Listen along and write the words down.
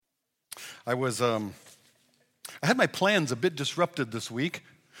I had my plans a bit disrupted this week.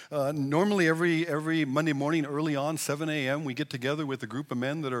 Normally every Monday morning early on, 7 a.m., we get together with a group of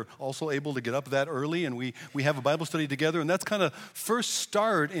men that are also able to get up that early, and we have a Bible study together, and that's kind of first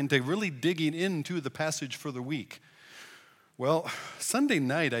start into really digging into the passage for the week. Well, Sunday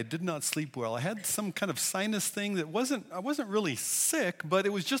night I did not sleep well. I had some kind of sinus thing I wasn't really sick, but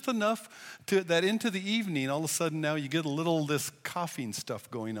it was just enough that into the evening, all of a sudden now you get a little this coughing stuff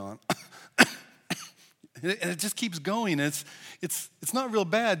going on. And it just keeps going. It's not real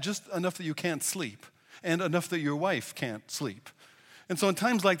bad, just enough that you can't sleep and enough that your wife can't sleep. And so in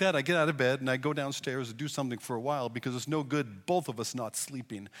times like that, I get out of bed and I go downstairs and do something for a while because it's no good both of us not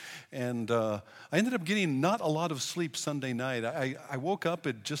sleeping. And I ended up getting not a lot of sleep Sunday night. I woke up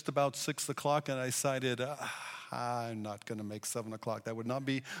at just about 6 o'clock and I decided, I'm not going to make 7 o'clock. That would not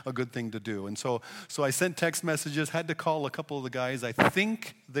be a good thing to do. And so I sent text messages, had to call a couple of the guys. I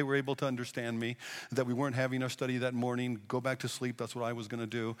think they were able to understand me, that we weren't having our study that morning. Go back to sleep. That's what I was going to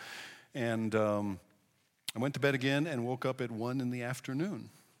do. And I went to bed again and woke up at 1 in the afternoon.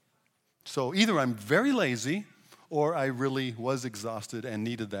 So either I'm very lazy or I really was exhausted and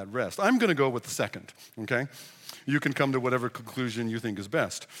needed that rest. I'm going to go with the second, okay? You can come to whatever conclusion you think is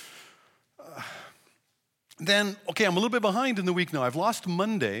best. Then, okay, I'm a little bit behind in the week now. I've lost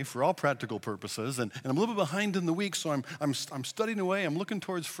Monday for all practical purposes, and I'm a little bit behind in the week, so I'm studying away. I'm looking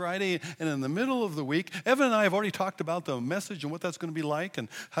towards Friday, and in the middle of the week, Evan and I have already talked about the message and what that's going to be like, and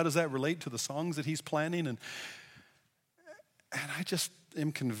how does that relate to the songs that he's planning, and I just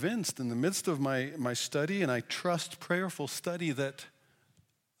am convinced in the midst of my study, and I trust prayerful study, that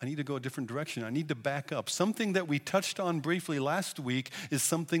I need to go a different direction. I need to back up. Something that we touched on briefly last week is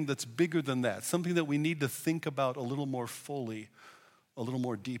something that's bigger than that, something that we need to think about a little more fully, a little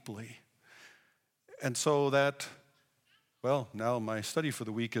more deeply. And so now my study for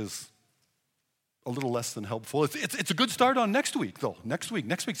the week is a little less than helpful. It's a good start on next week, though. Next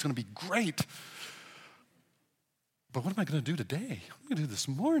week's going to be great. But what am I going to do today? I'm going to do this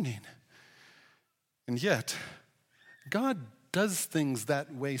morning. And yet, God does things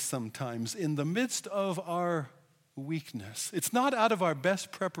that way sometimes in the midst of our weakness. It's not out of our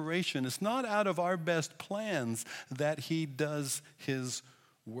best preparation. It's not out of our best plans that he does his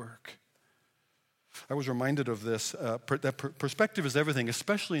work. I was reminded of this, that perspective is everything,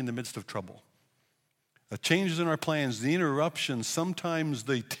 especially in the midst of trouble. The changes in our plans, the interruptions, sometimes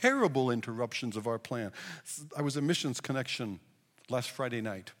the terrible interruptions of our plan. I was at Missions Connection last Friday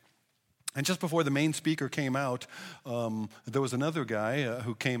night. And just before the main speaker came out, there was another guy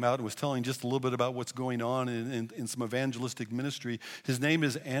who came out and was telling just a little bit about what's going on in some evangelistic ministry. His name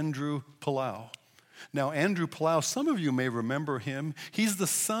is Andrew Palau. Now, Andrew Palau, some of you may remember him. He's the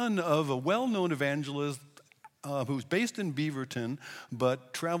son of a well-known evangelist who's based in Beaverton,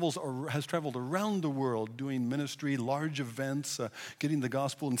 but has traveled around the world doing ministry, large events, getting the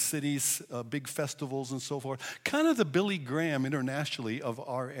gospel in cities, big festivals and so forth. Kind of the Billy Graham internationally of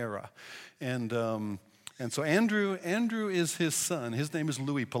our era. And so Andrew is his son. His name is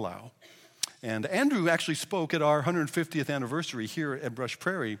Louis Palau. And Andrew actually spoke at our 150th anniversary here at Brush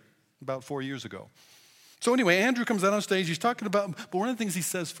Prairie about 4 years ago. So anyway, Andrew comes out on stage. He's talking about, but one of the things he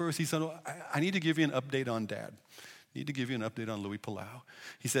says first, he said, I need to give you an update on Dad. I need to give you an update on Louis Palau.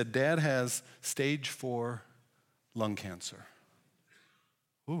 He said, Dad has stage 4 lung cancer.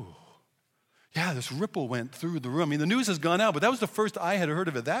 Ooh. Yeah, this ripple went through the room. I mean, the news has gone out, but that was the first I had heard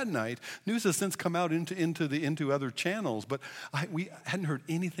of it that night. News has since come out into other channels, but we hadn't heard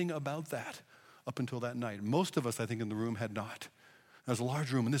anything about that up until that night. Most of us, I think, in the room had not. There's a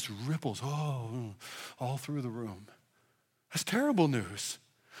large room, and this ripples all through the room. That's terrible news.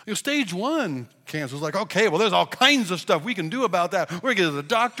 Stage 1 cancer is like, okay, well, there's all kinds of stuff we can do about that. We're gonna get to the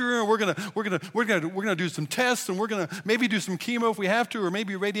doctor, and we're gonna do some tests, and we're gonna maybe do some chemo if we have to, or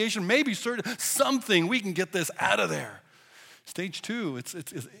maybe radiation, maybe something. We can get this out of there. Stage 2, it's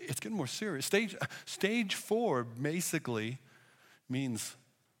getting more serious. Stage 4 basically means,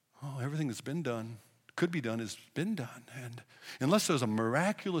 everything that's been done, could be done, has been done. And unless there's a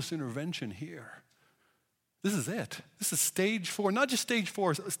miraculous intervention here, this is it. This is stage 4, not just stage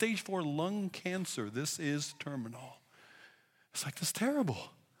 4 lung cancer. This is terminal. It's like, that's terrible.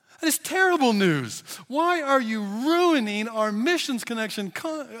 That is terrible news. Why are you ruining our missions connection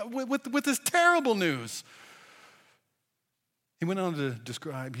with this terrible news? He went on to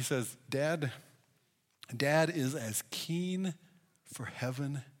describe, he says, Dad is as keen for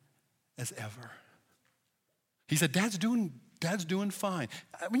heaven as ever. He said, Dad's doing fine.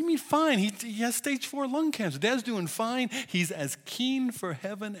 What do you mean fine? He has stage 4 lung cancer. Dad's doing fine. He's as keen for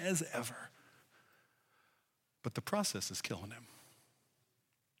heaven as ever. But the process is killing him.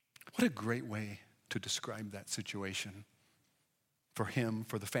 What a great way to describe that situation for him,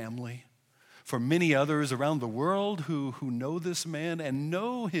 for the family, for many others around the world who know this man and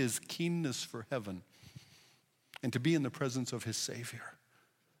know his keenness for heaven, and to be in the presence of his Savior.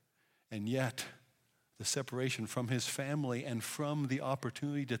 And yet, the separation from his family and from the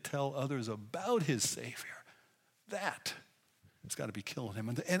opportunity to tell others about his Savior, that has got to be killing him.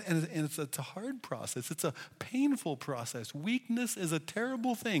 And it's a hard process. It's a painful process. Weakness is a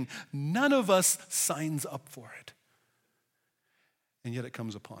terrible thing. None of us signs up for it. And yet it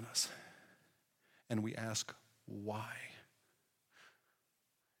comes upon us. And we ask, why?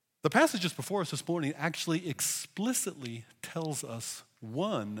 The passage just before us this morning actually explicitly tells us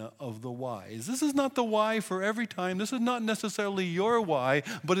one of the whys. This is not the why for every time. This is not necessarily your why,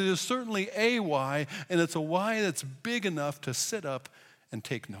 but it is certainly a why, and it's a why that's big enough to sit up and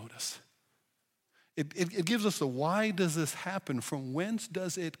take notice. It gives us the why does this happen, from whence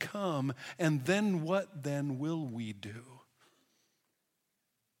does it come, and then what then will we do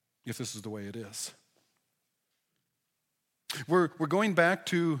if this is the way it is. We're going back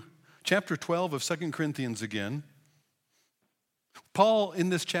to chapter 12 of 2 Corinthians again. Paul, in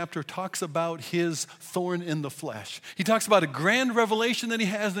this chapter, talks about his thorn in the flesh. He talks about a grand revelation that he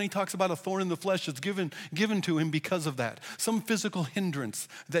has, and he talks about a thorn in the flesh that's given to him because of that. Some physical hindrance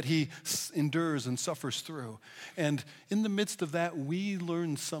that he endures and suffers through. And in the midst of that, we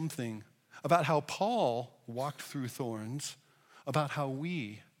learn something about how Paul walked through thorns, about how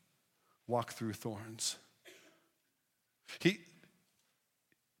we walk through thorns.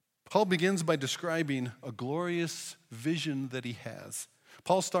 Paul begins by describing a glorious vision that he has.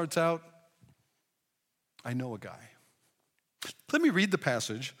 Paul starts out, I know a guy. Let me read the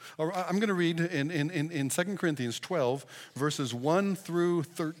passage. I'm going to read in 2 Corinthians 12, verses 1 through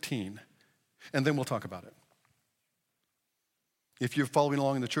 13, and then we'll talk about it. If you're following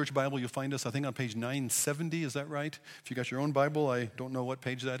along in the church Bible, you'll find us, I think, on page 970. Is that right? If you got your own Bible, I don't know what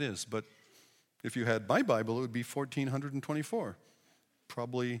page that is, but if you had my Bible, it would be 1424.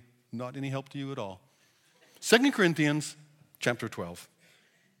 Probably not any help to you at all. 2 Corinthians chapter 12.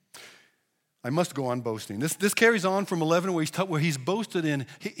 I must go on boasting. This carries on from 11 where he's boasted in.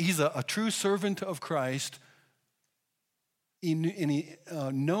 He's a true servant of Christ,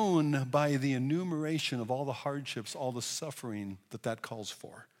 known by the enumeration of all the hardships, all the suffering that calls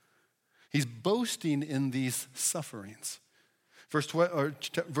for. He's boasting in these sufferings. Verse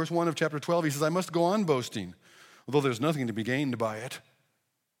 1 of chapter 12, he says, I must go on boasting, although there's nothing to be gained by it.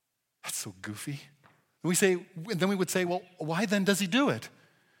 That's so goofy. And then we would say, well, why then does he do it?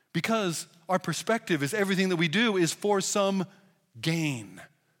 Because our perspective is everything that we do is for some gain,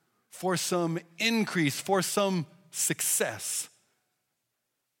 for some increase, for some success.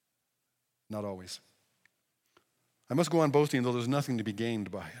 Not always. I must go on boasting, though there's nothing to be gained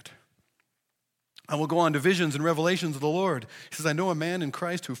by it. I will go on to visions and revelations of the Lord. He says, I know a man in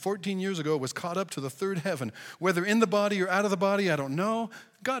Christ who 14 years ago was caught up to the third heaven. Whether in the body or out of the body, I don't know.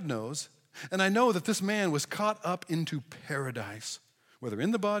 God knows. And I know that this man was caught up into paradise. Whether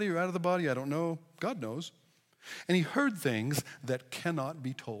in the body or out of the body, I don't know. God knows. And he heard things that cannot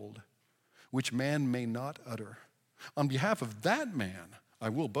be told, which man may not utter. On behalf of that man, I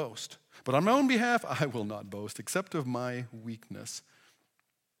will boast. But on my own behalf, I will not boast, except of my weakness.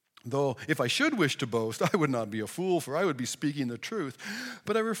 Though if I should wish to boast, I would not be a fool, for I would be speaking the truth.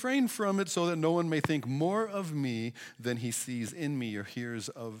 But I refrain from it so that no one may think more of me than he sees in me or hears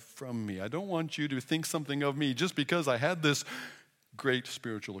from me. I don't want you to think something of me just because I had this great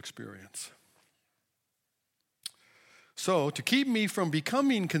spiritual experience. So, to keep me from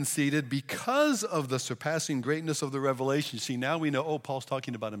becoming conceited because of the surpassing greatness of the revelation, see, now we know, Paul's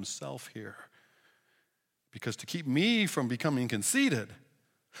talking about himself here. Because to keep me from becoming conceited,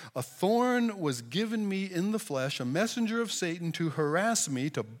 a thorn was given me in the flesh, a messenger of Satan to harass me,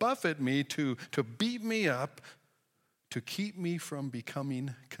 to buffet me, to beat me up, to keep me from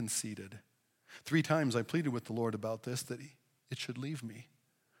becoming conceited. 3 times I pleaded with the Lord about this, that it should leave me.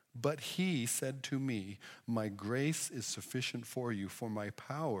 But he said to me, my grace is sufficient for you, for my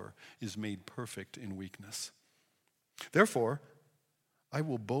power is made perfect in weakness. Therefore, I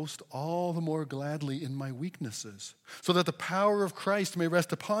will boast all the more gladly in my weaknesses, so that the power of Christ may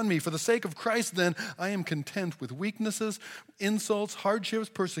rest upon me. For the sake of Christ, then, I am content with weaknesses, insults, hardships,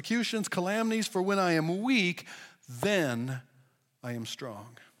 persecutions, calamities, for when I am weak, then I am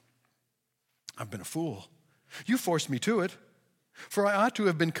strong. I've been a fool. You forced me to it, for I ought to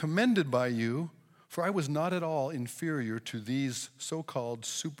have been commended by you, for I was not at all inferior to these so-called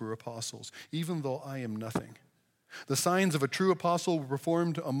super apostles, even though I am nothing. The signs of a true apostle were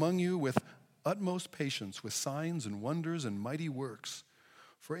performed among you with utmost patience, with signs and wonders and mighty works.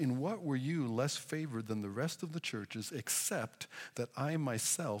 For in what were you less favored than the rest of the churches, except that I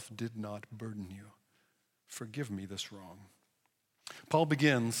myself did not burden you? Forgive me this wrong. Paul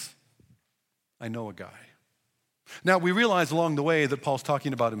begins, I know a guy. Now, we realize along the way that Paul's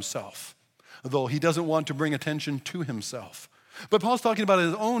talking about himself, though he doesn't want to bring attention to himself. But Paul's talking about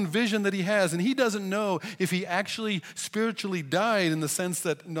his own vision that he has, and he doesn't know if he actually spiritually died in the sense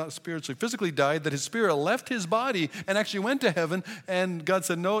that, not spiritually, physically died, that his spirit left his body and actually went to heaven, and God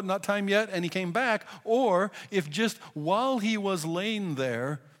said, no, not time yet, and he came back, or if just while he was laying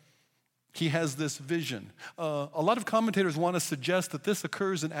there, he has this vision. A lot of commentators want to suggest that this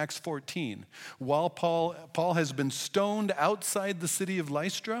occurs in Acts 14. While Paul has been stoned outside the city of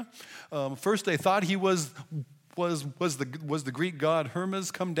Lystra, first they thought he was the Greek god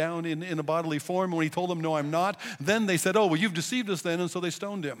Hermes come down in a bodily form. When he told them, no, I'm not, then they said, oh, well, you've deceived us then, and so they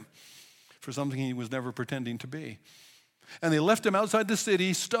stoned him for something he was never pretending to be. And they left him outside the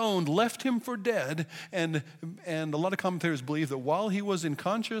city, stoned, left him for dead, and a lot of commentators believe that while he was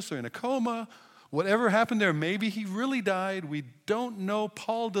unconscious or in a coma, whatever happened there, maybe he really died. We don't know.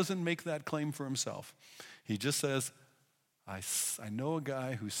 Paul doesn't make that claim for himself. He just says, I know a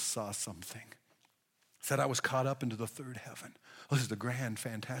guy who saw something. Said I was caught up into the third heaven. This is a grand,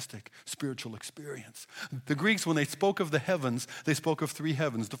 fantastic spiritual experience. The Greeks, when they spoke of the heavens, they spoke of three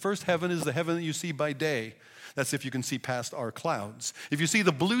heavens. The first heaven is the heaven that you see by day. That's if you can see past our clouds. If you see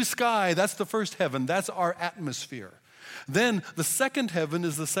the blue sky, that's the first heaven. That's our atmosphere. Then the second heaven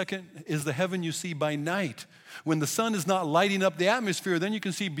is the heaven you see by night. When the sun is not lighting up the atmosphere, then you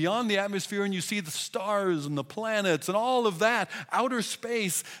can see beyond the atmosphere and you see the stars and the planets and all of that. Outer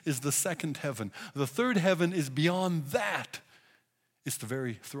space is the second heaven. The third heaven is beyond that. It's the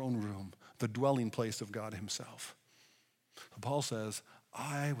very throne room, the dwelling place of God himself. So Paul says,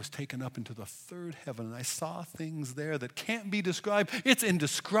 I was taken up into the third heaven and I saw things there that can't be described. It's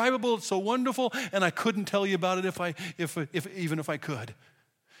indescribable, it's so wonderful, and I couldn't tell you about it even if I could.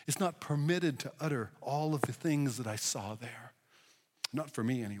 It's not permitted to utter all of the things that I saw there. Not for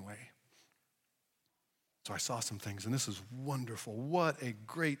me anyway. So I saw some things, and this is wonderful. What a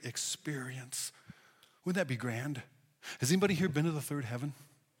great experience. Wouldn't that be grand? Has anybody here been to the third heaven?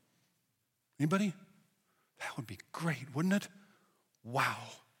 Anybody? That would be great, wouldn't it? Wow.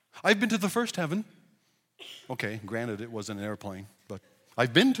 I've been to the first heaven. Okay, granted it wasn't an airplane, but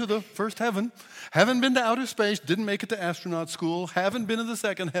I've been to the first heaven. Haven't been to outer space, didn't make it to astronaut school, haven't been to the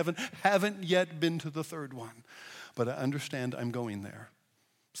second heaven, haven't yet been to the third one. But I understand I'm going there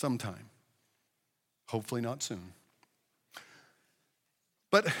sometime. Hopefully not soon.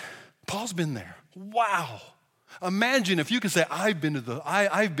 But Paul's been there. Wow. Imagine if you could say, I've been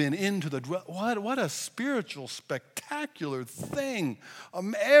into the what a spiritual, spectacular thing.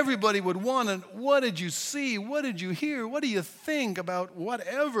 Everybody would want to, what did you see? What did you hear? What do you think about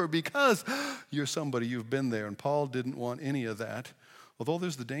whatever? Because you're somebody, you've been there. And Paul didn't want any of that, although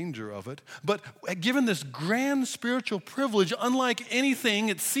there's the danger of it. But given this grand spiritual privilege, unlike anything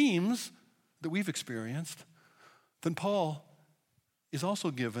it seems that we've experienced, then Paul is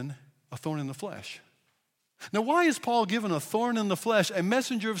also given a thorn in the flesh. Now, why is Paul given a thorn in the flesh, a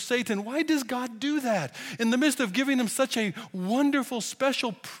messenger of Satan? Why does God do that? In the midst of giving him such a wonderful,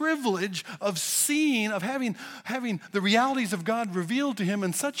 special privilege of seeing, of having the realities of God revealed to him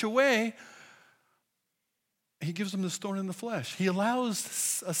in such a way, he gives him this thorn in the flesh. He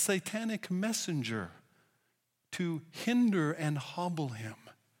allows a satanic messenger to hinder and hobble him.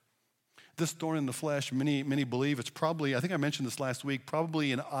 This thorn in the flesh, many believe it's probably, I think I mentioned this last week,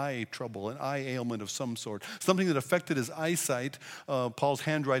 probably an eye trouble, an eye ailment of some sort, something that affected his eyesight. Paul's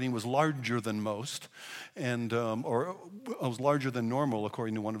handwriting was larger than most, or was larger than normal,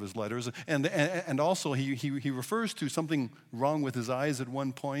 according to one of his letters. And also he refers to something wrong with his eyes at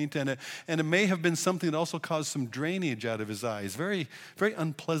one point, and it may have been something that also caused some drainage out of his eyes. Very, very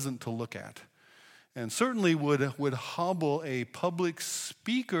unpleasant to look at. And certainly would hobble a public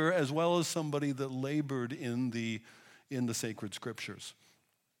speaker as well as somebody that labored in the sacred scriptures.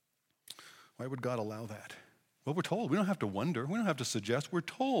 Why would God allow that? Well, we're told. We don't have to wonder. We don't have to suggest. We're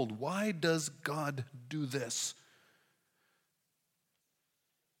told. Why does God do this?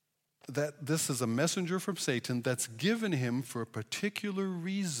 That this is a messenger from Satan that's given him for a particular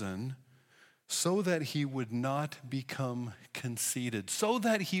reason, so that he would not become conceited, so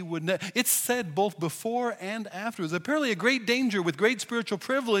that he would not. It's said both before and after. There's apparently a great danger with great spiritual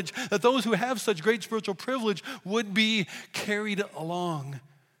privilege that those who have such great spiritual privilege would be carried along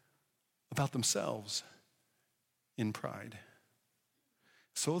about themselves in pride,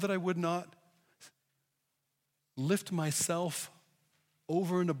 so that I would not lift myself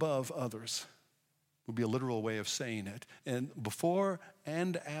over and above others. would be a literal way of saying it. And before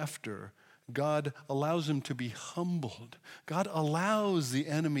and after, God allows him to be humbled. God allows the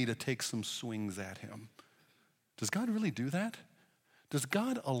enemy to take some swings at him. Does God really do that? Does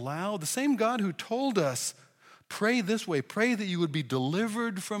God allow, the same God who told us, pray this way, pray that you would be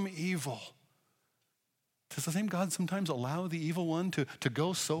delivered from evil. Does the same God sometimes allow the evil one to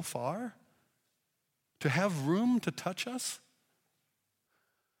go so far? To have room to touch us?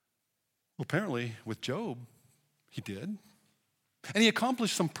 Well, apparently with Job, he did. And he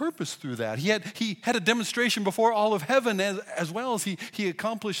accomplished some purpose through that. He had a demonstration before all of heaven as well as he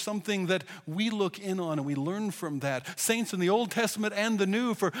accomplished something that we look in on and we learn from that. Saints in the Old Testament and the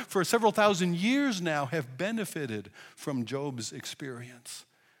New for several thousand years now have benefited from Job's experience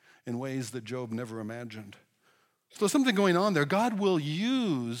in ways that Job never imagined. So there's something going on there. God will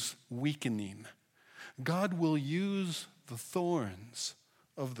use weakening. God will use the thorns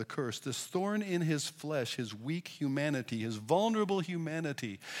of the curse, this thorn in his flesh, his weak humanity, his vulnerable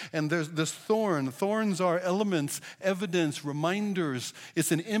humanity. And there's this thorn. Thorns are elements, evidence, reminders.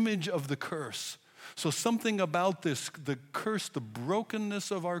 It's an image of the curse. So something about this, the curse, the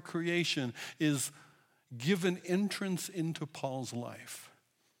brokenness of our creation is given entrance into Paul's life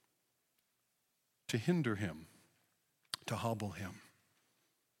to hinder him, to hobble him.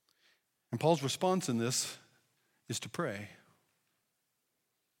 And Paul's response in this is to pray.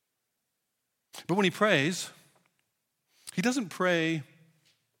 But when he prays, he doesn't pray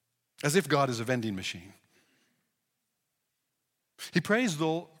as if God is a vending machine. He prays,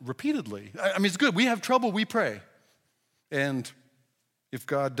 though, repeatedly. I mean, it's good. We have trouble, we pray. And if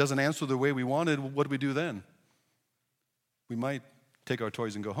God doesn't answer the way we wanted, what do we do then? We might take our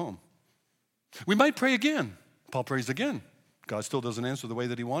toys and go home. We might pray again. Paul prays again. God still doesn't answer the way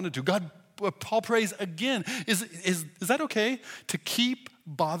that he wanted to. Paul prays again. Is that okay to keep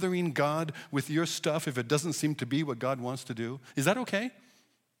bothering God with your stuff if it doesn't seem to be what God wants to do? Is that okay?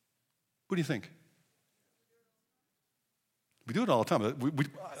 What do you think? We do it all the time.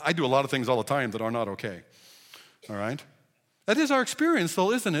 I do a lot of things all the time that are not okay. All right? That is our experience,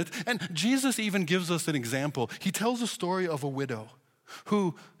 though, isn't it? And Jesus even gives us an example. He tells a story of a widow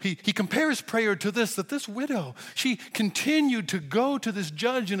who he compares prayer to this, that this widow, she continued to go to this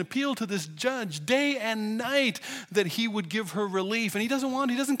judge and appeal to this judge day and night that he would give her relief. And he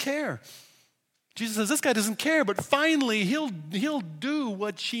doesn't care. Jesus says, this guy doesn't care, but finally he'll do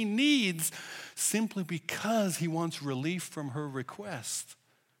what she needs simply because he wants relief from her request.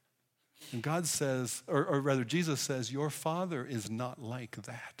 And God says, or rather Jesus says, your Father is not like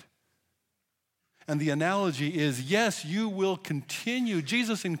that. And the analogy is, yes, you will continue.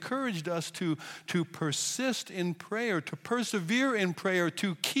 Jesus encouraged us to persist in prayer, to persevere in prayer,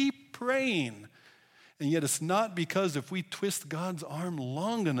 to keep praying. And yet it's not because if we twist God's arm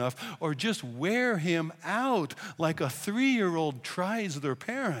long enough or just wear him out like a 3-year-old tries their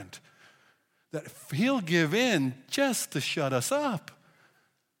parent, that he'll give in just to shut us up.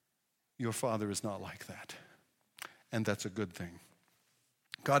 Your Father is not like that. And that's a good thing.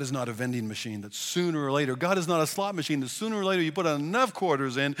 God is not a vending machine that sooner or later, God is not a slot machine that sooner or later you put enough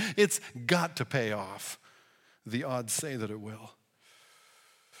quarters in, it's got to pay off. The odds say that it will.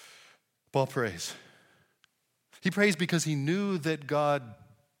 Paul prays. He prays because he knew that God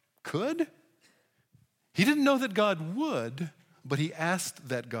could. He didn't know that God would, but he asked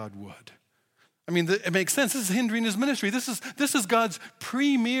that God would. I mean, it makes sense. This is hindering his ministry. This is God's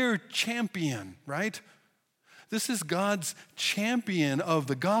premier champion, right? This is God's champion of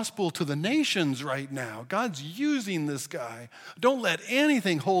the gospel to the nations right now. God's using this guy. Don't let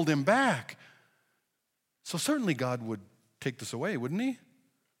anything hold him back. So certainly God would take this away, wouldn't he?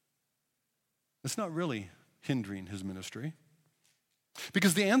 It's not really hindering his ministry.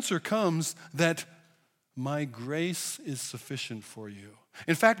 Because the answer comes that my grace is sufficient for you.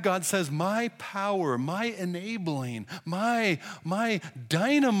 In fact, God says, my power, my enabling, my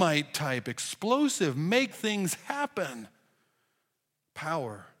dynamite type, explosive, make things happen.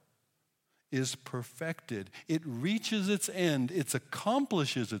 Power is perfected. It reaches its end. It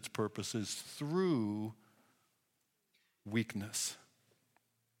accomplishes its purposes through weakness.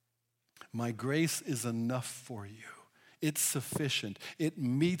 My grace is enough for you. It's sufficient. It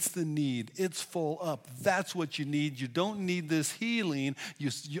meets the need. It's full up. That's what you need. You don't need this healing.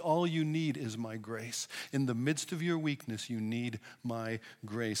 All you need is my grace. In the midst of your weakness, you need my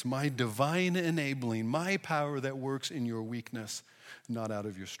grace, my divine enabling, my power that works in your weakness, not out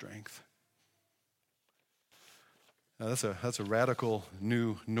of your strength. Now, that's a radical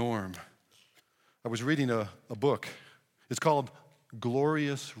new norm. I was reading a book. It's called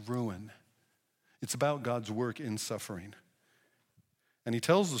Glorious Ruin. It's about God's work in suffering. And he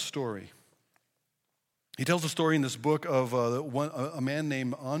tells the story He tells a story in this book of a man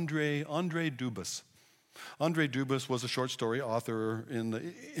named Andre Dubus. Andre Dubus was a short story author in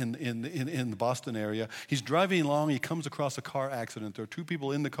the Boston area. He's driving along. He comes across a car accident. There are two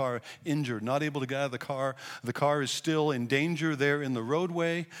people in the car injured, not able to get out of the car. The car is still in danger there in the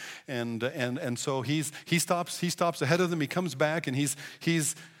roadway, and so he stops ahead of them. He comes back and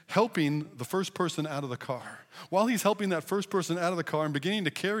he's helping the first person out of the car. While he's helping that first person out of the car and beginning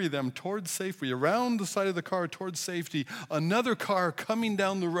to carry them towards safety, around the side of the car towards safety, another car coming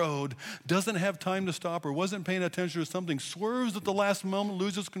down the road doesn't have time to stop or wasn't paying attention to something, swerves at the last moment,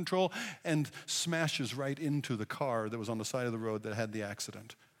 loses control, and smashes right into the car that was on the side of the road that had the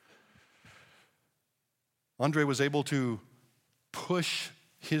accident. Andre was able to push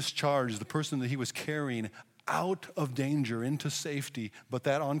his charge, the person that he was carrying, out of danger into safety, but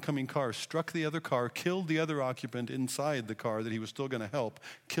that oncoming car struck the other car, killed the other occupant inside the car that he was still going to help,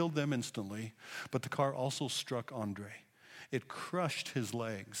 killed them instantly, but the car also struck Andre. It crushed his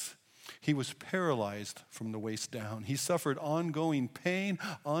legs. He was paralyzed from the waist down. He suffered ongoing pain,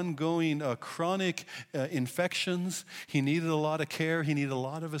 ongoing chronic infections. He needed a lot of care. He needed a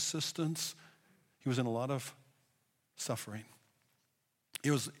lot of assistance. He was in a lot of suffering.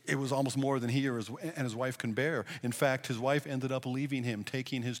 It was almost more than he and his wife can bear. In fact, his wife ended up leaving him,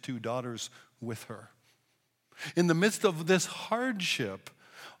 taking his two daughters with her. In the midst of this hardship,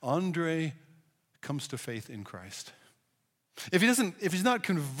 Andre comes to faith in Christ. If he's not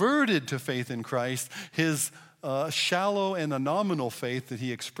converted to faith in Christ, his shallow and a nominal faith that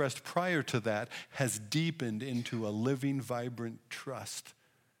he expressed prior to that has deepened into a living, vibrant trust,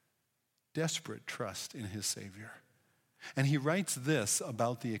 desperate trust in his Savior. And he writes this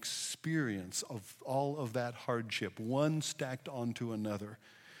about the experience of all of that hardship, one stacked onto another.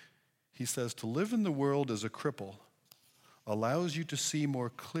 He says, to live in the world as a cripple allows you to see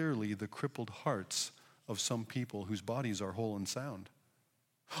more clearly the crippled hearts of some people whose bodies are whole and sound.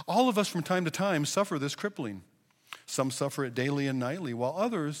 All of us from time to time suffer this crippling. Some suffer it daily and nightly, while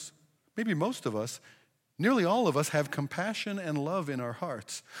others, maybe most of us, nearly all of us, have compassion and love in our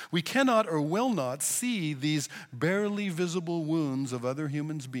hearts. We cannot or will not see these barely visible wounds of other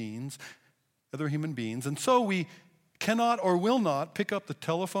human beings, and so we cannot or will not pick up the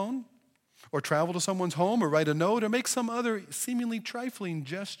telephone or travel to someone's home or write a note or make some other seemingly trifling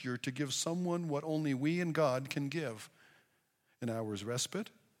gesture to give someone what only we and God can give. An hour's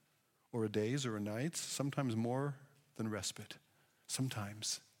respite, or a day's or a night's, sometimes more than respite,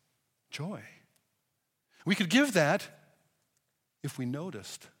 sometimes joy. We could give that if we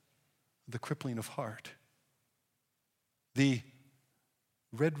noticed the crippling of heart, the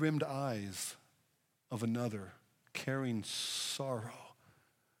red-rimmed eyes of another carrying sorrow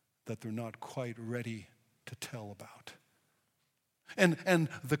that they're not quite ready to tell about. And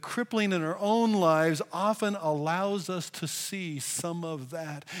the crippling in our own lives often allows us to see some of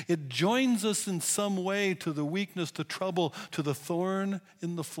that. It joins us in some way to the weakness, to trouble, to the thorn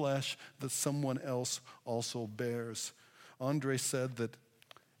in the flesh that someone else also bears. Andre said that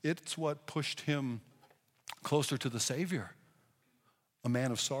it's what pushed him closer to the Savior, a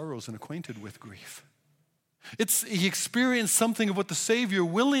man of sorrows and acquainted with grief. He experienced something of what the Savior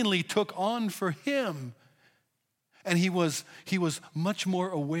willingly took on for him. And he was much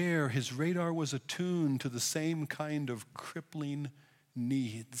more aware. His radar was attuned to the same kind of crippling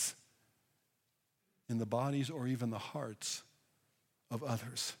needs in the bodies or even the hearts of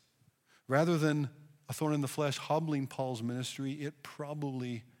others. Rather than a thorn in the flesh hobbling Paul's ministry, it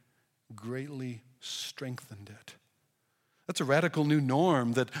probably greatly strengthened it. That's a radical new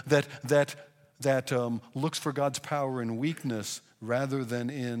norm that looks for God's power in weakness rather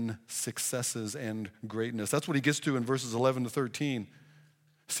than in successes and greatness. That's what he gets to in verses 11 to 13.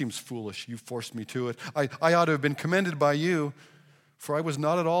 Seems foolish. You forced me to it. I ought to have been commended by you, for I was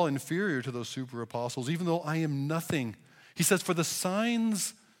not at all inferior to those super apostles, even though I am nothing. He says, for the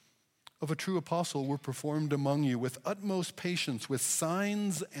signs of a true apostle were performed among you with utmost patience, with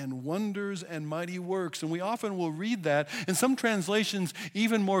signs and wonders and mighty works. And we often will read that, and some translations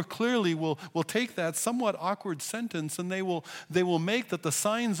even more clearly will take that somewhat awkward sentence and they will make that the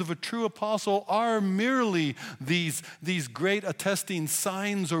signs of a true apostle are merely these great attesting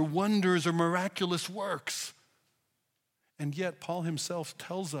signs or wonders or miraculous works. And yet Paul himself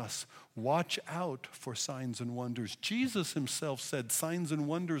tells us, watch out for signs and wonders. Jesus himself said signs and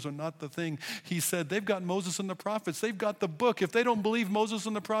wonders are not the thing. He said they've got Moses and the prophets. They've got the book. If they don't believe Moses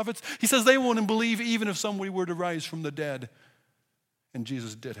and the prophets, he says they won't believe even if somebody were to rise from the dead. And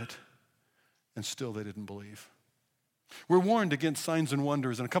Jesus did it. And still they didn't believe. We're warned against signs and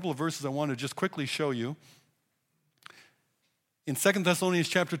wonders. And a couple of verses I want to just quickly show you. In 2 Thessalonians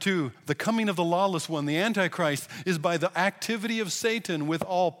chapter 2, the coming of the lawless one, the Antichrist, is by the activity of Satan with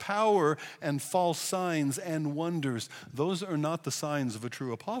all power and false signs and wonders. Those are not the signs of a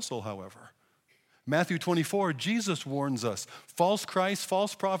true apostle, however. Matthew 24, Jesus warns us, false Christs,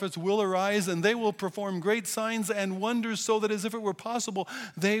 false prophets will arise, and they will perform great signs and wonders so that as if it were possible,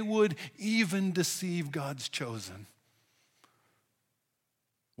 they would even deceive God's chosen.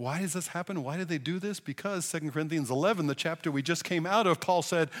 Why does this happen? Why did they do this? Because 2 Corinthians 11, the chapter we just came out of, Paul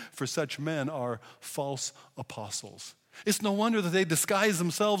said, for such men are false apostles. It's no wonder that they disguise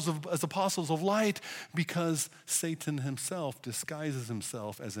themselves as apostles of light, because Satan himself disguises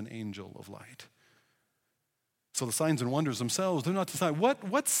himself as an angel of light. So the signs and wonders themselves, they're not the sign.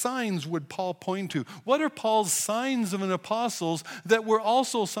 What signs would Paul point to? What are Paul's signs of an apostle that were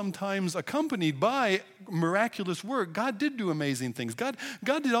also sometimes accompanied by miraculous work? God did do amazing things. God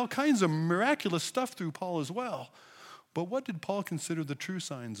did all kinds of miraculous stuff through Paul as well. But what did Paul consider the true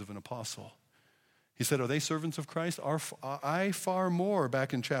signs of an apostle? He said, are they servants of Christ? I far more,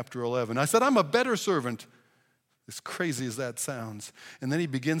 back in chapter 11. I said, I'm a better servant. As crazy as that sounds. And then he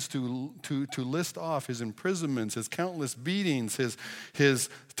begins to list off his imprisonments, his countless beatings, his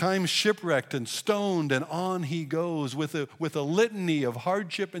time shipwrecked and stoned, and on he goes with a litany of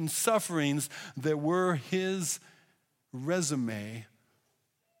hardship and sufferings that were his resume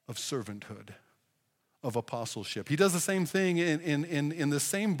of servanthood, of apostleship. He does the same thing in the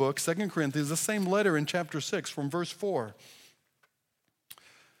same book, 2 Corinthians, the same letter in chapter 6 from verse 4.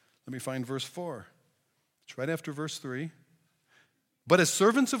 Let me find verse 4. It's right after verse 3. But as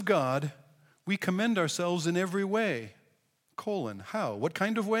servants of God, we commend ourselves in every way. How? What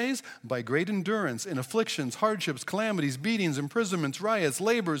kind of ways? By great endurance in afflictions, hardships, calamities, beatings, imprisonments, riots,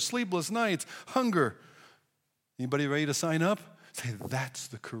 labors, sleepless nights, hunger. Anybody ready to sign up? Say, that's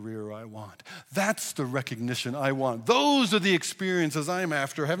the career I want. That's the recognition I want. Those are the experiences I'm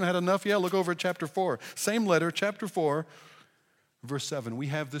after. Haven't had enough yet? Look over at chapter 4. Same letter, chapter 4. Verse 7, we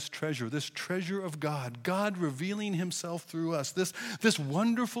have this treasure of God, God revealing himself through us, this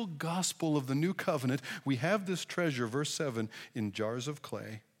wonderful gospel of the new covenant. We have this treasure, verse 7, in jars of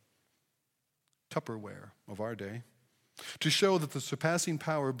clay, Tupperware of our day, to show that the surpassing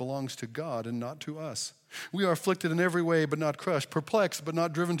power belongs to God and not to us. We are afflicted in every way but not crushed, perplexed but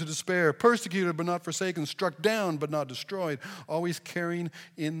not driven to despair, persecuted but not forsaken, struck down but not destroyed, always carrying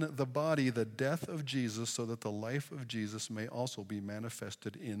in the body the death of Jesus so that the life of Jesus may also be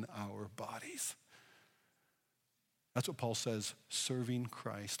manifested in our bodies. That's what Paul says, serving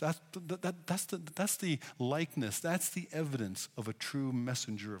Christ. That's the likeness, that's the evidence of a true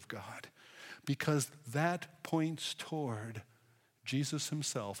messenger of God. Because that points toward Jesus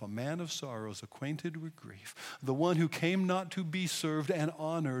himself, a man of sorrows, acquainted with grief, the one who came not to be served and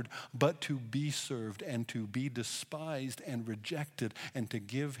honored, but to be served and to be despised and rejected and to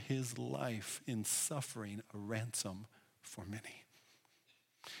give his life in suffering a ransom for many.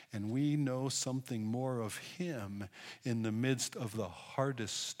 And we know something more of him in the midst of the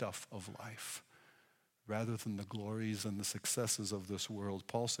hardest stuff of life, rather than the glories and the successes of this world.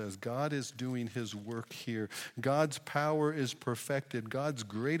 Paul says God is doing his work here. God's power is perfected. God's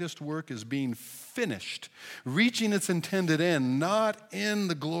greatest work is being finished, reaching its intended end, not in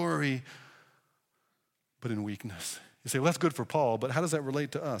the glory, but in weakness. You say, well, that's good for Paul, but how does that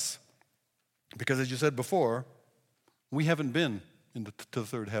relate to us? Because as you said before, we haven't been to the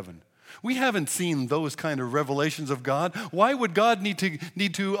third heaven. We haven't seen those kind of revelations of God. Why would God need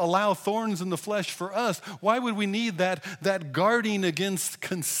to allow thorns in the flesh for us? Why would we need that guarding against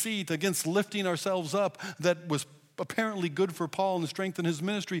conceit, against lifting ourselves up that was apparently good for Paul and strengthened his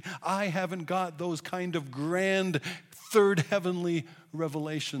ministry? I haven't got those kind of grand third heavenly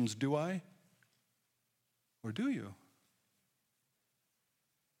revelations, do I? Or do you?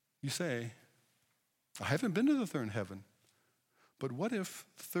 You say, I haven't been to the third heaven. But what if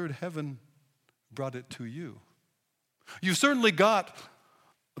the third heaven brought it to you? You've certainly got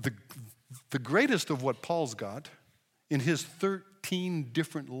the greatest of what Paul's got in his 13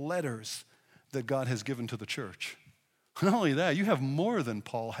 different letters that God has given to the church. Not only that, you have more than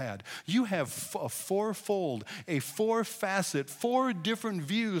Paul had. You have a fourfold, a four-facet, 4 different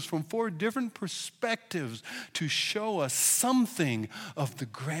views from 4 different perspectives to show us something of the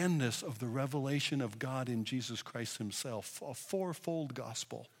grandness of the revelation of God in Jesus Christ himself, a fourfold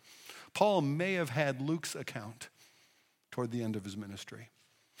gospel. Paul may have had Luke's account toward the end of his ministry.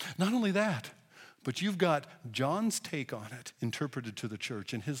 Not only that, but you've got John's take on it, interpreted to the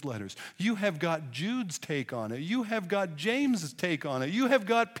church in his letters. You have got Jude's take on it. You have got James's take on it. You have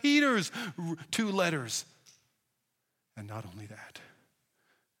got Peter's 2 letters. And not only that,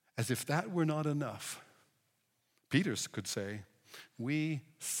 as if that were not enough, Peter could say, We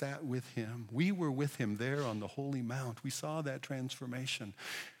sat with him. We were with him there on the Holy Mount. We saw that transformation.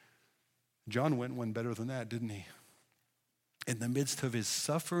 John went one better than that, didn't he? In the midst of his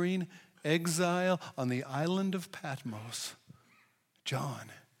suffering, exile on the island of Patmos,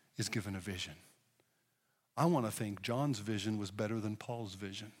 John is given a vision. I want to think John's vision was better than Paul's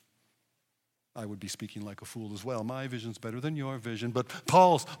vision. I would be speaking like a fool as well. My vision's better than your vision, but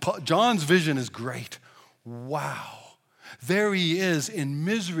John's vision is great. Wow. There he is in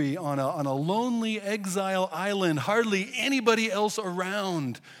misery on a lonely exile island, hardly anybody else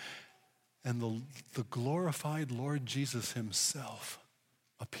around. And the glorified Lord Jesus himself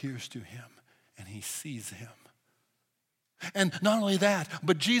appears to him, and he sees him. And not only that,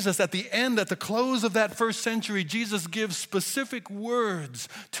 but Jesus at the close of that first century, Jesus gives specific words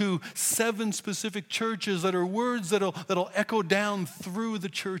to 7 specific churches that are words that'll echo down through the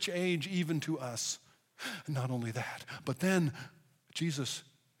church age, even to us. And not only that, but then Jesus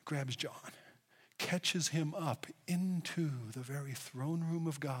grabs John, catches him up into the very throne room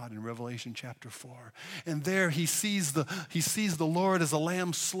of God in Revelation chapter 4. And there he sees the Lord as a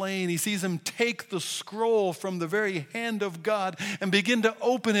lamb slain. He sees him take the scroll from the very hand of God and begin to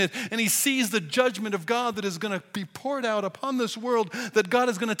open it. And he sees the judgment of God that is going to be poured out upon this world, that God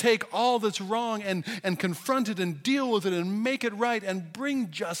is going to take all that's wrong and confront it and deal with it and make it right and bring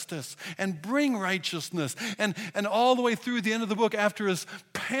justice and bring righteousness. And all the way through the end of the book, after his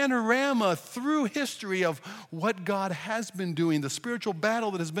panorama through history of what God has been doing, the spiritual battle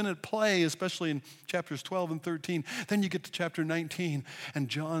that has been at play, especially in chapters 12 and 13. Then you get to chapter 19, and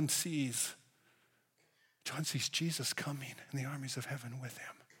John sees Jesus coming and the armies of heaven with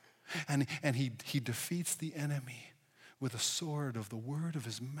him. And he defeats the enemy with a sword of the word of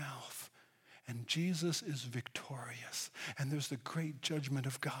his mouth. And Jesus is victorious. And there's the great judgment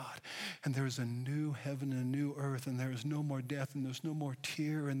of God. And there is a new heaven and a new earth. And there is no more death and there's no more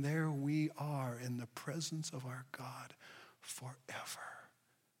tear. And there we are in the presence of our God forever.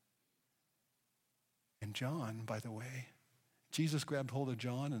 And John, by the way, Jesus grabbed hold of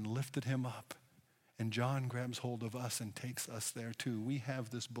John and lifted him up. And John grabs hold of us and takes us there too. We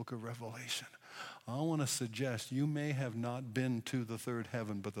have this book of Revelation. I want to suggest you may have not been to the third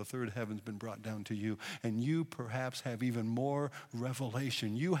heaven, but the third heaven's been brought down to you. And you perhaps have even more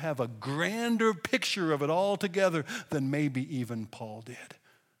revelation. You have a grander picture of it all together than maybe even Paul did.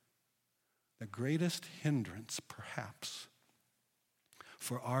 The greatest hindrance, perhaps,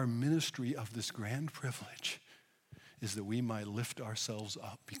 for our ministry of this grand privilege is that we might lift ourselves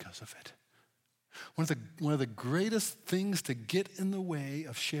up because of it. One of the greatest things to get in the way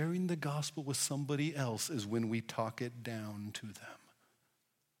of sharing the gospel with somebody else is when we talk it down to them.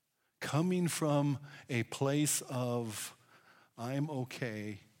 Coming from a place of, I'm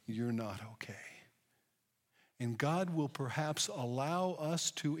okay, you're not okay. And God will perhaps allow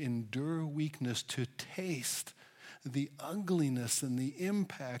us to endure weakness, to taste the ugliness and the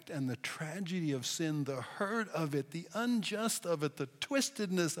impact and the tragedy of sin, the hurt of it, the unjust of it, the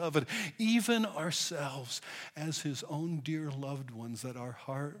twistedness of it, even ourselves as his own dear loved ones, that our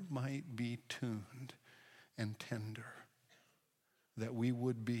heart might be tuned and tender, that we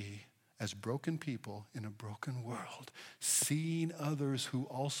would be as broken people in a broken world, seeing others who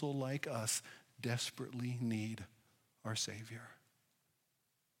also like us desperately need our Savior.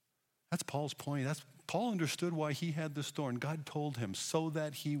 That's Paul's point. Paul understood why he had this thorn. God told him so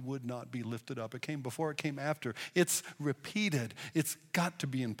that he would not be lifted up. It came before, it came after. It's repeated. It's got to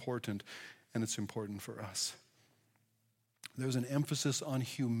be important, and it's important for us. There's an emphasis on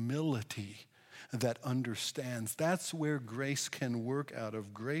humility that understands. That's where grace can work out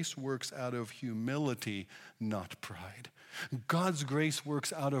of. Grace works out of humility, not pride. God's grace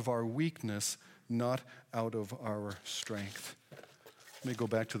works out of our weakness, not out of our strength. Let me go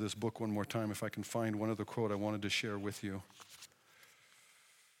back to this book one more time if I can find one other quote I wanted to share with you.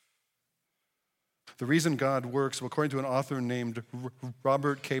 The reason God works, according to an author named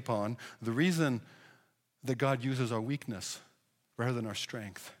Robert Capon, the reason that God uses our weakness rather than our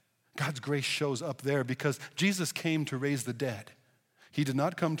strength. God's grace shows up there because Jesus came to raise the dead. He did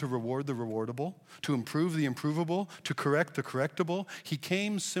not come to reward the rewardable, to improve the improvable, to correct the correctable. He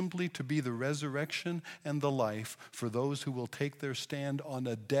came simply to be the resurrection and the life for those who will take their stand on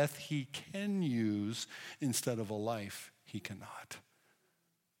a death he can use instead of a life he cannot.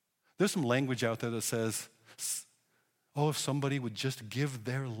 There's some language out there that says, oh, if somebody would just give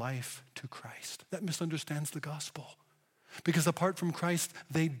their life to Christ. That misunderstands the gospel. Because apart from Christ,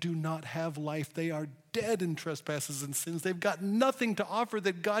 they do not have life. They are dead in trespasses and sins. They've got nothing to offer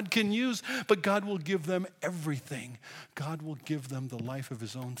that God can use, but God will give them everything. God will give them the life of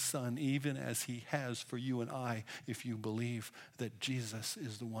his own Son, even as he has for you and I, if you believe that Jesus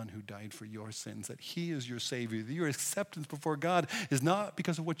is the one who died for your sins, that he is your Savior. Your acceptance before God is not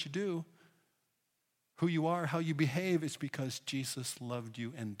because of what you do, who you are, how you behave. It's because Jesus loved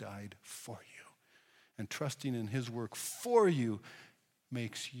you and died for you. And trusting in his work for you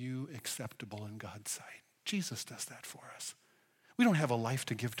makes you acceptable in God's sight. Jesus does that for us. We don't have a life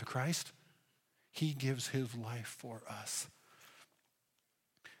to give to Christ. He gives his life for us.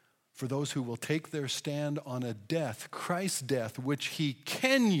 For those who will take their stand on a death, Christ's death, which he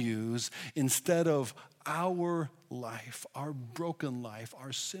can use instead of our life, our broken life,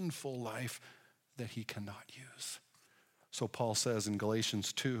 our sinful life that he cannot use. So Paul says in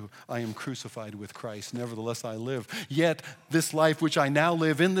Galatians 2, I am crucified with Christ, nevertheless I live. Yet this life which I now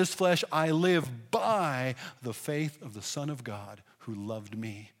live in this flesh, I live by the faith of the Son of God who loved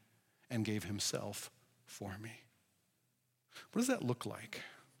me and gave himself for me. What does that look like?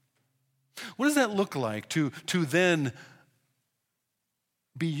 What does that look like to then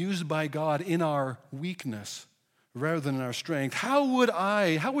be used by God in our weakness rather than in our strength? How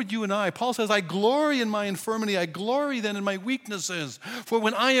would you and I? Paul says, I glory in my infirmity. I glory then in my weaknesses. For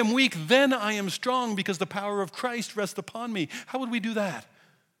when I am weak, then I am strong because the power of Christ rests upon me. How would we do that?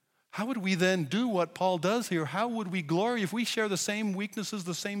 How would we then do what Paul does here? How would we glory if we share the same weaknesses,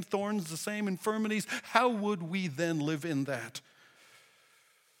 the same thorns, the same infirmities? How would we then live in that?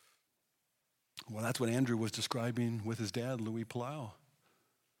 Well, that's what Andrew was describing with his dad, Louis Palau.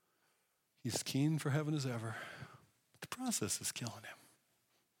 He's keen for heaven as ever. The process is killing him.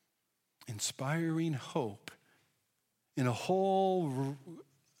 Inspiring hope in a whole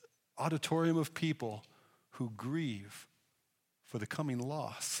auditorium of people who grieve for the coming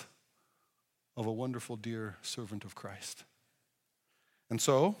loss of a wonderful, dear servant of Christ. And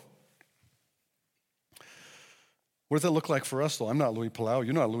so, what does that look like for us, though? I'm not Louis Palau.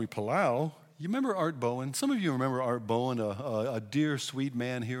 You're not Louis Palau. You remember Art Bowen? Some of you remember Art Bowen, a dear, sweet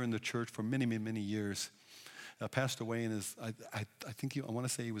man here in the church for many, many, many years. Passed away in his, I want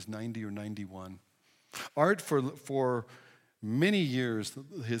to say he was 90 or 91. Art, for many years,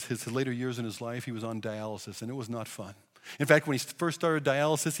 his later years in his life, he was on dialysis, and it was not fun. In fact, when he first started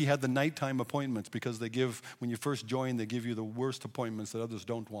dialysis, he had the nighttime appointments because when you first join, they give you the worst appointments that others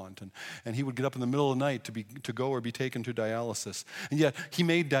don't want. And he would get up in the middle of the night to go or be taken to dialysis. And yet, he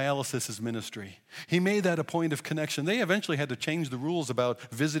made dialysis his ministry. He made that a point of connection. They eventually had to change the rules about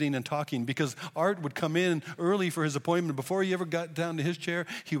visiting and talking because Art would come in early for his appointment. Before he ever got down to his chair,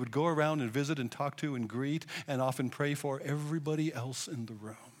 he would go around and visit and talk to and greet and often pray for everybody else in the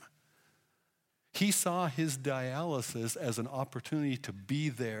room. He saw his dialysis as an opportunity to be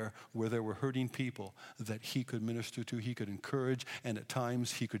there where there were hurting people that he could minister to, he could encourage, and at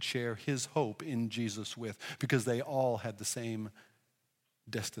times he could share his hope in Jesus with, because they all had the same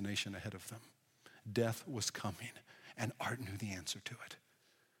destination ahead of them. Death was coming, and Art knew the answer to it.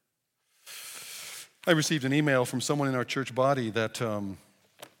 I received an email from someone in our church body that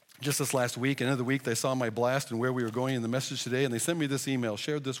just this last week, end of the week, they saw my blast and where we were going in the message today, and they sent me this email,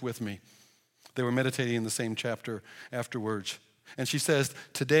 shared this with me. They were meditating in the same chapter afterwards. And she says,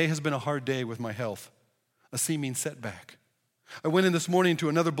 today has been a hard day with my health, a seeming setback. I went in this morning to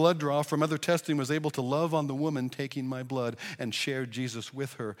another blood draw from other testing, was able to love on the woman taking my blood and share Jesus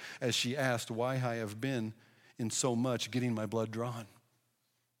with her as she asked why I have been in so much getting my blood drawn.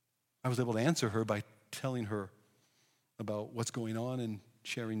 I was able to answer her by telling her about what's going on and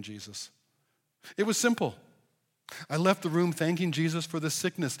sharing Jesus. It was simple. I left the room thanking Jesus for this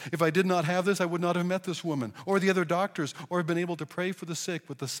sickness. If I did not have this, I would not have met this woman or the other doctors or have been able to pray for the sick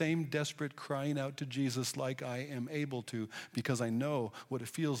with the same desperate crying out to Jesus like I am able to, because I know what it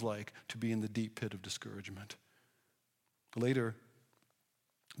feels like to be in the deep pit of discouragement. Later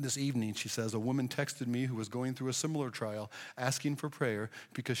this evening, she says, a woman texted me who was going through a similar trial, asking for prayer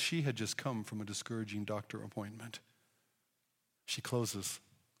because she had just come from a discouraging doctor appointment. She closes,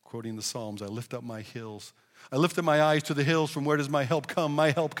 quoting the Psalms, I lift up my hills. I lift up my eyes to the hills. From where does my help come? My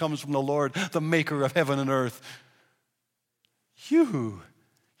help comes from the Lord, the maker of heaven and earth. Yahoo!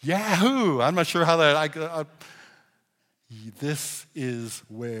 I'm not sure how that... This is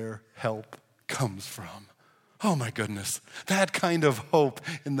where help comes from. Oh my goodness. That kind of hope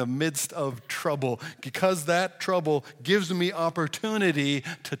in the midst of trouble, because that trouble gives me opportunity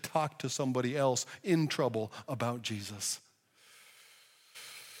to talk to somebody else in trouble about Jesus.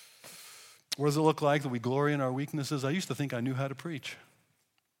 What does it look like that we glory in our weaknesses? I used to think I knew how to preach.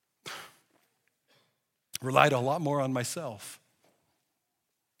 relied a lot more on myself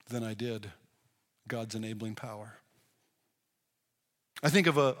than I did God's enabling power. I think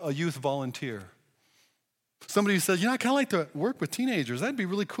of a youth volunteer. Somebody who says, I kind of like to work with teenagers. That'd be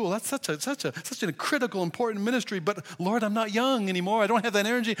really cool. That's such a critical, important ministry. But Lord, I'm not young anymore. I don't have that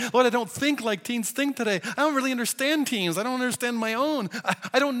energy. Lord, I don't think like teens think today. I don't really understand teens. I don't understand my own.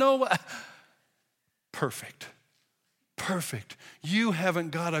 I don't know. Perfect. You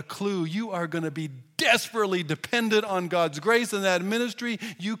haven't got a clue. You are going to be desperately dependent on God's grace in that ministry.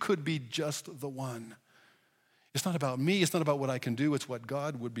 You could be just the one. It's not about me. It's not about what I can do. It's what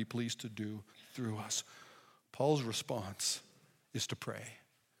God would be pleased to do through us. Paul's response is to pray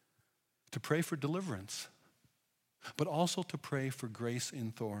for deliverance, but also to pray for grace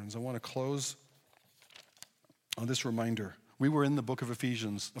in thorns. I want to close on this reminder. We were in the book of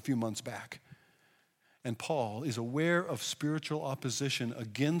Ephesians a few months back, and Paul is aware of spiritual opposition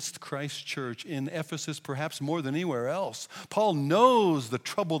against Christ's church in Ephesus, perhaps more than anywhere else. Paul knows the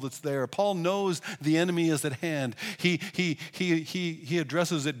trouble that's there. Paul knows the enemy is at hand. He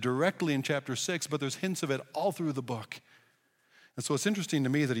addresses it directly in chapter 6, but there's hints of it all through the book. And so it's interesting to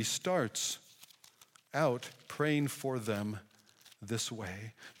me that he starts out praying for them this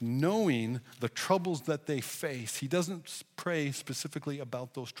way, knowing the troubles that they face. He doesn't pray specifically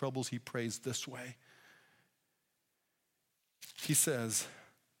about those troubles. He prays this way. He says,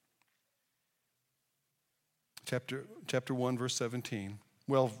 chapter 1, verse 17.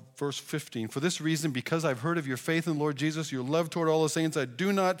 Well, verse 15. For this reason, because I've heard of your faith in the Lord Jesus, your love toward all the saints, I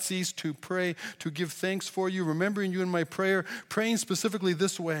do not cease to pray, to give thanks for you, remembering you in my prayer, praying specifically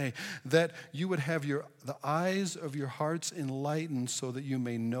this way, that you would have the eyes of your hearts enlightened so that you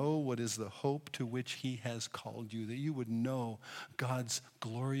may know what is the hope to which he has called you, that you would know God's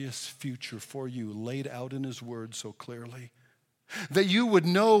glorious future for you laid out in his word so clearly. That you would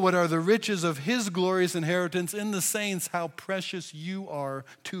know what are the riches of his glorious inheritance in the saints, how precious you are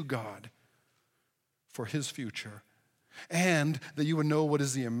to God for his future. And that you would know what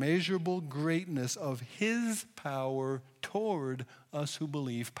is the immeasurable greatness of his power toward us who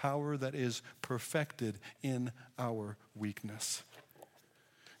believe, power that is perfected in our weakness.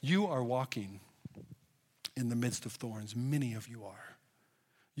 You are walking in the midst of thorns. Many of you are.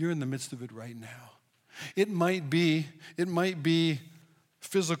 You're in the midst of it right now. It might be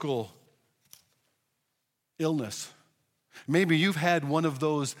physical illness. Maybe you've had one of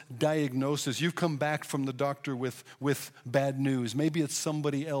those diagnoses. You've come back from the doctor with bad news. Maybe it's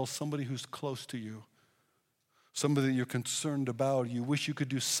somebody else, somebody who's close to you, somebody that you're concerned about. You wish you could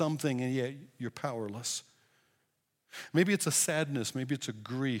do something, and yet you're powerless. Maybe it's a sadness. Maybe it's a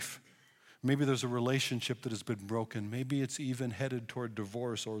grief. Maybe there's a relationship that has been broken. Maybe it's even headed toward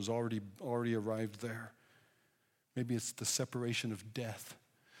divorce or has already arrived there. Maybe it's the separation of death.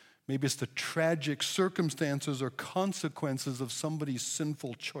 Maybe it's the tragic circumstances or consequences of somebody's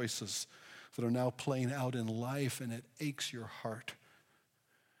sinful choices that are now playing out in life, and it aches your heart.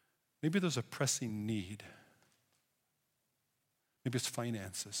 Maybe there's a pressing need. Maybe it's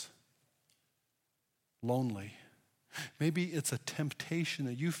finances. Lonely. Maybe it's a temptation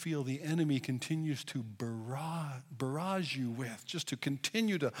that you feel the enemy continues to barrage you with, just to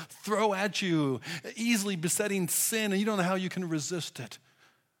continue to throw at you, easily besetting sin, and you don't know how you can resist it.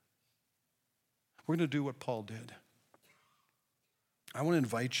 We're going to do what Paul did. I want to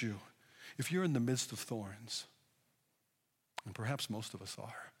invite you, if you're in the midst of thorns, and perhaps most of us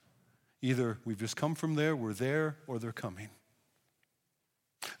are, either we've just come from there, we're there, or they're coming.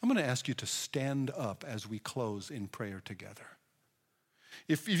 I'm going to ask you to stand up as we close in prayer together.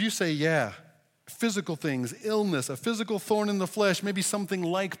 If you say, yeah, physical things, illness, a physical thorn in the flesh, maybe something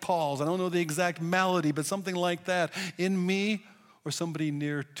like Paul's, I don't know the exact malady, but something like that in me or somebody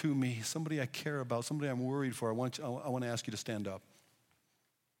near to me, somebody I care about, somebody I'm worried for, I want to ask you to stand up.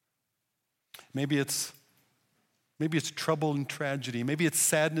 Maybe it's trouble and tragedy. Maybe it's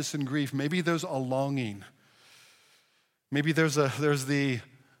sadness and grief. Maybe there's a longing. Maybe there's the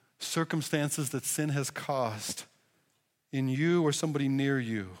circumstances that sin has caused in you or somebody near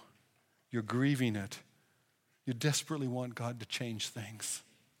you. You're grieving it. You desperately want God to change things.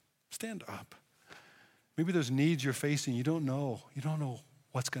 Stand up. Maybe there's needs you're facing. You don't know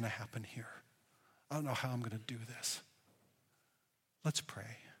what's going to happen here. I don't know how I'm going to do this. Let's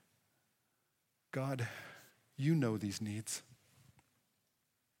pray. God, you know these needs.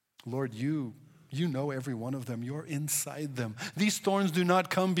 Lord, you know every one of them. You're inside them. These thorns do not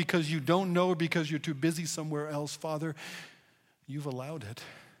come because you don't know or because you're too busy somewhere else. Father, you've allowed it.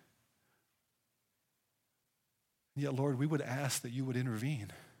 Yet, Lord, we would ask that you would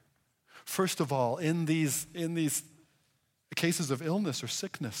intervene. First of all, in these cases of illness or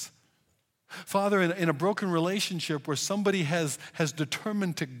sickness, Father, in a broken relationship where somebody has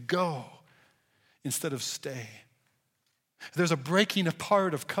determined to go instead of stay. There's a breaking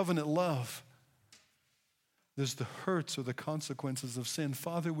apart of covenant love. There's the hurts or the consequences of sin.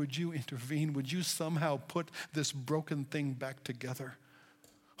 Father, would you intervene? Would you somehow put this broken thing back together?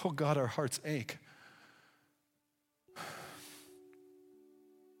 Oh God, our hearts ache.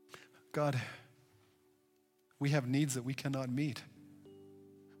 God, we have needs that we cannot meet.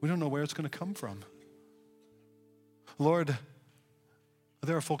 We don't know where it's going to come from. Lord,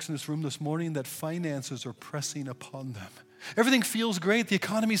 there are folks in this room this morning that finances are pressing upon them. Everything feels great. The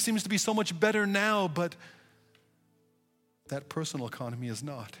economy seems to be so much better now, but that personal economy is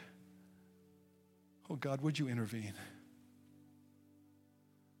not. Oh God, would you intervene?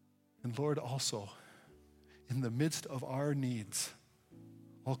 And Lord, also, in the midst of our needs,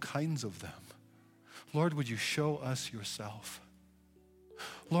 all kinds of them, Lord, would you show us yourself?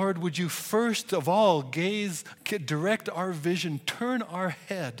 Lord, would you first of all direct our vision, turn our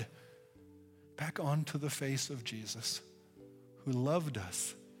head back onto the face of Jesus, who loved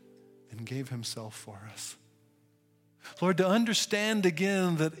us and gave himself for us. Lord, to understand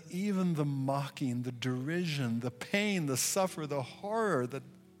again that even the mocking, the derision, the pain, the suffer, the horror, the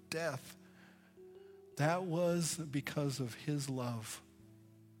death, that was because of his love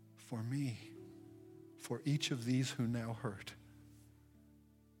for me, for each of these who now hurt.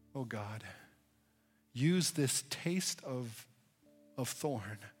 Oh God, use this taste of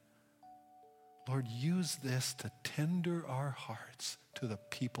thorn. Lord, use this to tender our hearts to the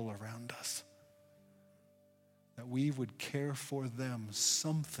people around us, that we would care for them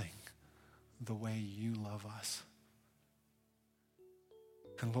something the way you love us.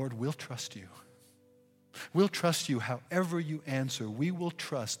 And Lord, we'll trust you. We'll trust you however you answer. We will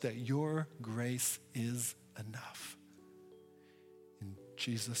trust that your grace is enough. In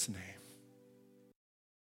Jesus' name.